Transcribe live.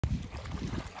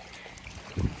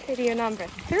Video number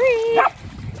 3.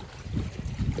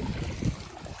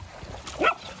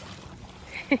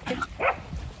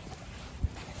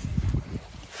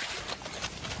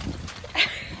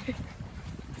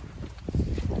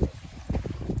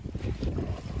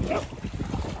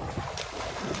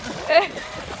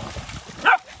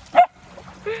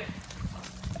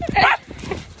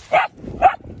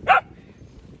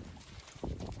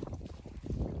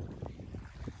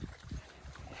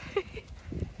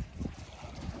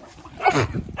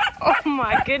 Oh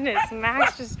my goodness,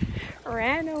 Max just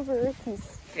ran over Ricky's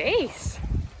face.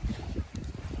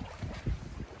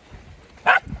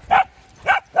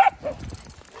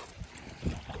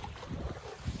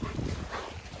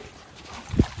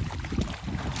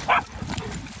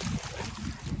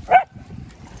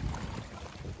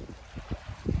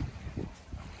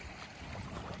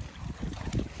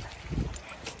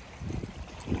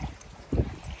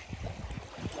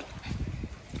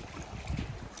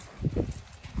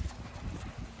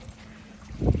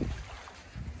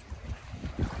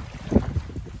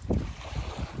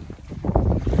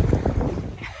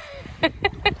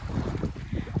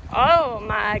 Oh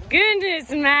my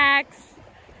goodness, Max.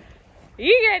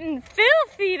 You're getting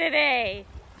filthy today.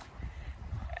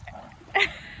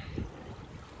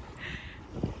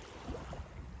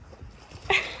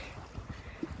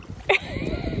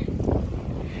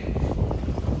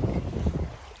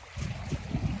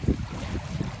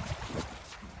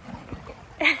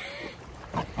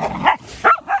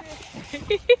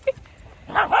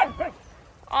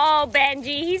 Oh,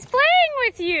 Benji, he's playing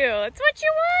with you. It's what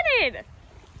you wanted.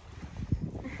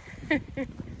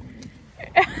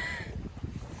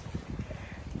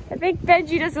 I think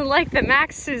Benji doesn't like that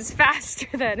Max is faster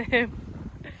than him.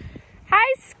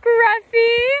 Hi,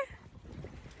 Scruffy.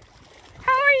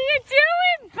 How are you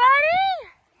doing, buddy?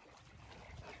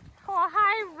 Oh,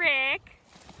 hi, Rick.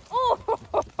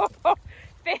 Oh,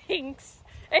 thanks.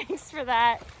 Thanks for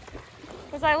that.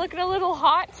 Was I looking a little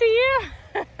hot to you?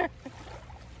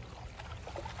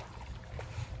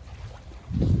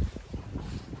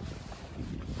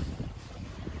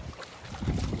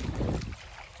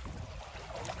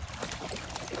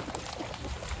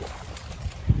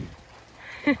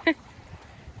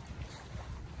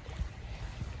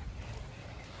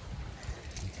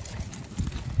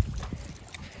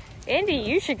 Indy,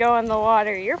 you should go in the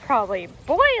water. You're probably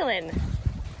boiling.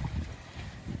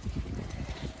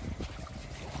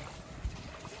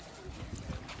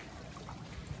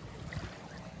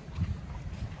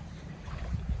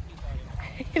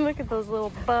 Look at those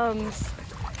little bums.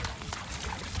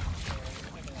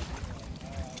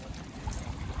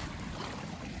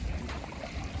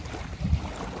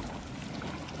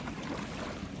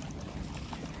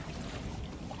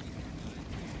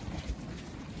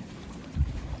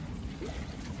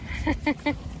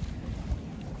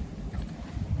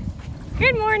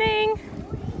 Good morning.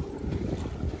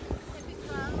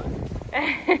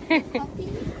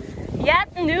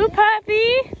 Yep, new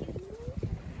puppy.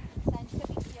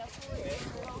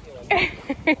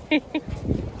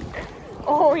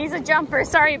 Oh, he's a jumper.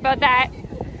 Sorry about that.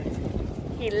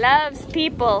 He loves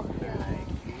people.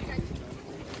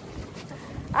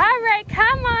 All right,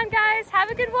 come on, guys. Have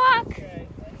a good walk.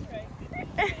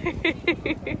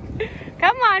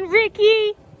 Come on,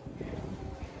 Ricky.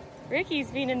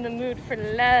 Ricky's been in the mood for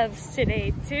loves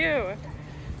today, too.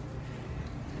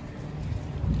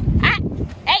 Ah,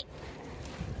 hey.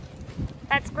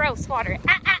 That's gross water.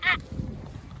 Ah, ah, ah.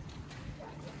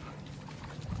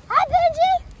 Hi,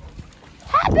 Benji.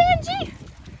 Hi, Benji.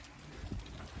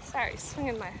 Sorry,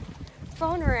 swinging my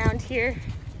phone around here.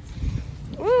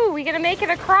 Ooh, we gonna make it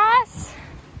across?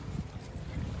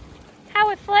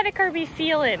 How athletic are we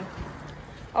feeling?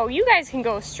 Oh, you guys can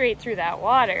go straight through that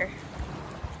water.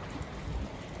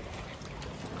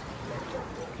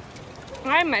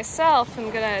 I myself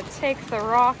am gonna take the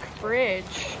rock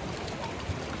bridge.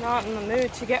 Not in the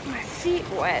mood to get my feet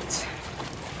wet.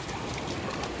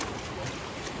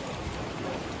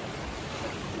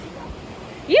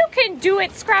 You can do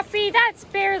it, Scruffy. That's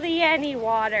barely any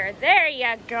water. There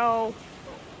you go.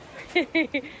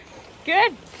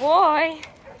 Good boy.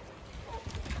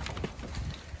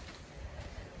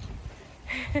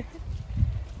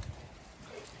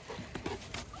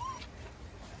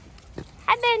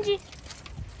 Hi, Benji.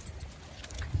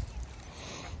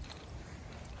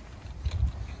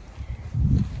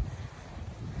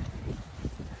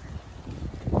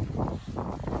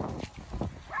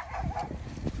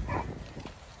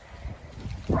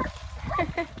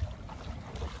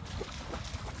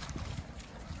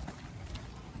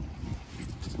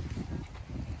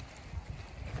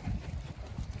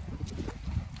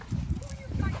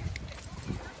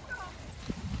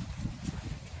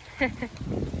 Good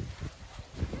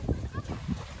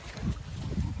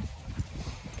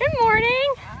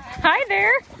morning. Hi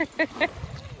there.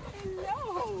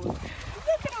 Hello. Look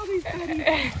at all these buddies.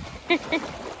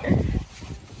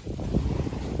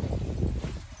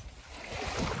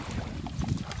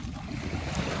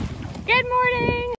 Good morning.